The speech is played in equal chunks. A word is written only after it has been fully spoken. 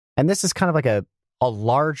And this is kind of like a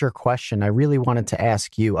larger question I really wanted to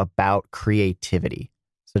ask you about creativity.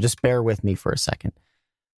 So just bear with me for a second.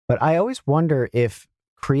 But I always wonder if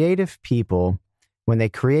creative people, when they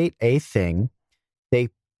create a thing, they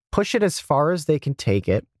push it as far as they can take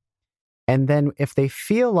it. And then if they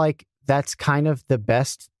feel like that's kind of the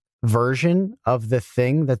best version of the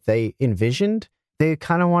thing that they envisioned, they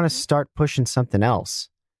kind of want to start pushing something else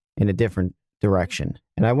in a different direction.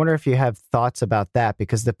 And I wonder if you have thoughts about that,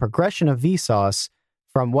 because the progression of Vsauce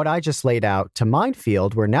from what I just laid out to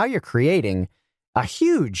Mindfield, where now you're creating a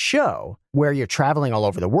huge show where you're traveling all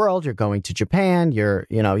over the world, you're going to Japan, you're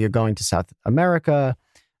going to South America.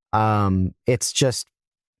 It's just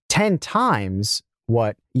 10 times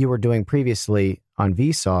what you were doing previously on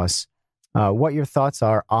Vsauce. What your thoughts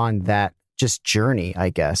are on that just journey, I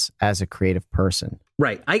guess, as a creative person.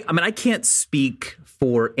 Right. I mean, I can't speak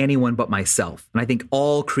for anyone but myself. And I think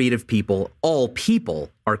all people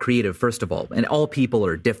are creative, first of all, and all people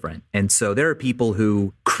are different. And so there are people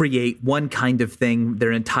who create one kind of thing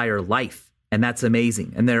their entire life, and that's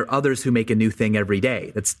amazing. And there are others who make a new thing every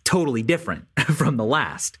day that's totally different from the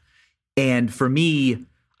last. And for me,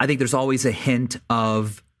 I think there's always a hint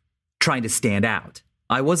of trying to stand out.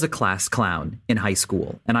 I was a class clown in high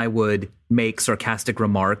school, and I would make sarcastic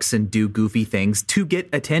remarks and do goofy things to get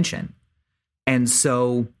attention. And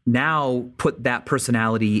so now put that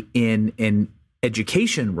personality in an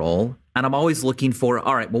education role, and I'm always looking for,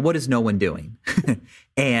 all right, well, what is no one doing?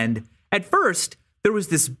 And at first, there was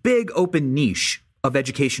this big open niche of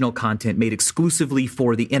educational content made exclusively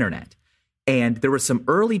for the internet. And there were some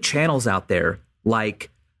early channels out there like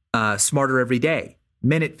Smarter Every Day,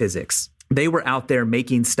 Minute Physics. They were out there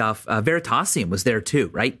making stuff. Veritasium was there too,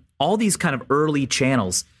 right? All these kind of early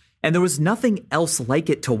channels. And there was nothing else like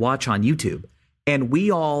it to watch on YouTube. And we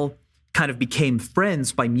all kind of became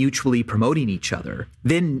friends by mutually promoting each other.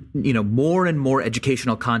 Then, more and more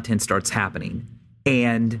educational content starts happening.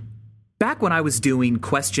 And back when I was doing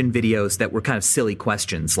question videos that were kind of silly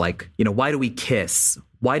questions, like, why do we kiss?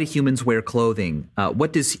 Why do humans wear clothing?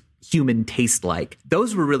 What does human taste like?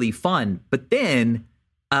 Those were really fun. But then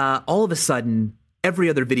all of a sudden, every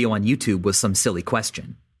other video on YouTube was some silly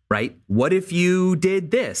question, right? What if you did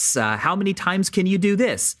this? How many times can you do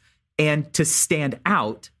this? And to stand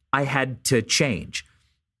out, I had to change.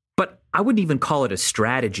 But I wouldn't even call it a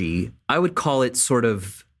strategy. I would call it sort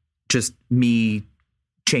of just me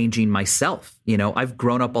changing myself. I've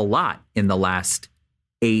grown up a lot in the last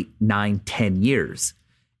 8, 9, 10 years.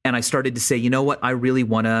 And I started to say, you know what? I really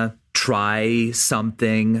want to try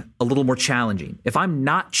something a little more challenging. If I'm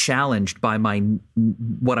not challenged by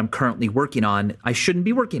what I'm currently working on, I shouldn't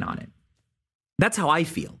be working on it. That's how I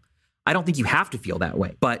feel. I don't think you have to feel that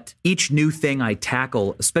way. But each new thing I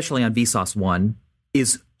tackle, especially on Vsauce 1,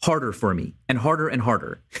 is harder for me and harder and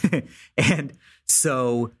harder. And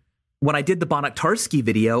so when I did the Bonaktarski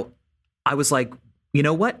video, I was like, you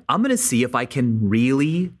know what? I'm going to see if I can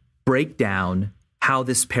really break down how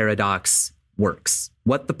this paradox works,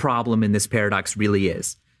 what the problem in this paradox really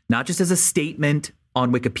is, not just as a statement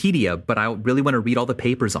on Wikipedia, but I really want to read all the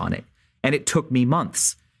papers on it. And it took me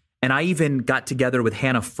months. And I even got together with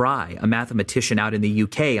Hannah Fry, a mathematician out in the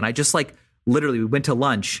UK. And I just literally we went to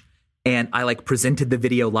lunch and I presented the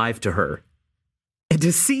video live to her and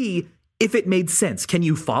to see if it made sense. Can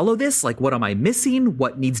you follow this? What am I missing?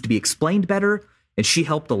 What needs to be explained better? And she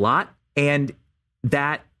helped a lot. And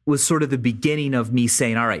that was sort of the beginning of me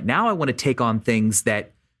saying, all right, now I want to take on things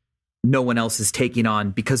that no one else is taking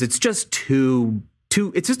on because it's just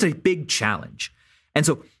it's just a big challenge. And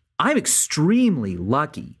so I'm extremely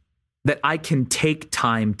lucky that I can take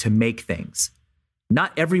time to make things.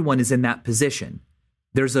 Not everyone is in that position.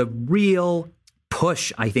 There's a real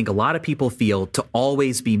push, I think a lot of people feel, to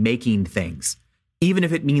always be making things, even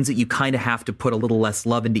if it means that you kind of have to put a little less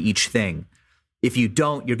love into each thing. If you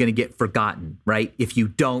don't, you're going to get forgotten, right? If you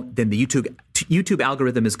don't, then the YouTube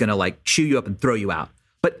algorithm is going to chew you up and throw you out.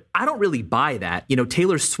 But I don't really buy that.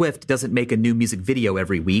 Taylor Swift doesn't make a new music video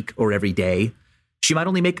every week or every day. She might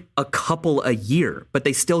only make a couple a year, but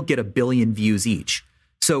they still get 1 billion views each.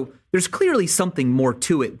 So there's clearly something more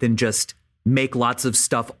to it than just make lots of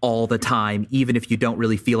stuff all the time, even if you don't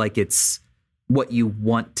really feel like it's what you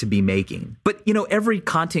want to be making. But, every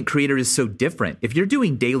content creator is so different. If you're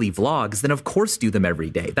doing daily vlogs, then of course do them every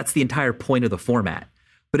day. That's the entire point of the format.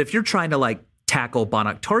 But if you're trying to tackle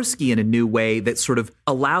Bonaktarski in a new way that sort of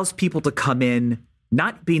allows people to come in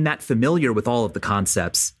not being that familiar with all of the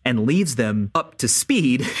concepts and leaves them up to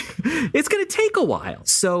speed, it's going to take a while.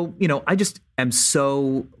 So, I just am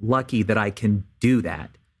so lucky that I can do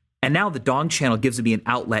that. And now the Dong channel gives me an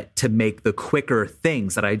outlet to make the quicker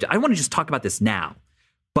things that I want to just talk about this now.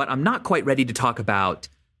 But I'm not quite ready to talk about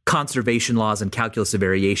conservation laws and calculus of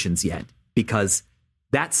variations yet, because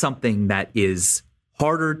that's something that is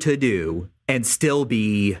harder to do and still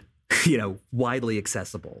be, widely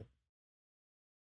accessible.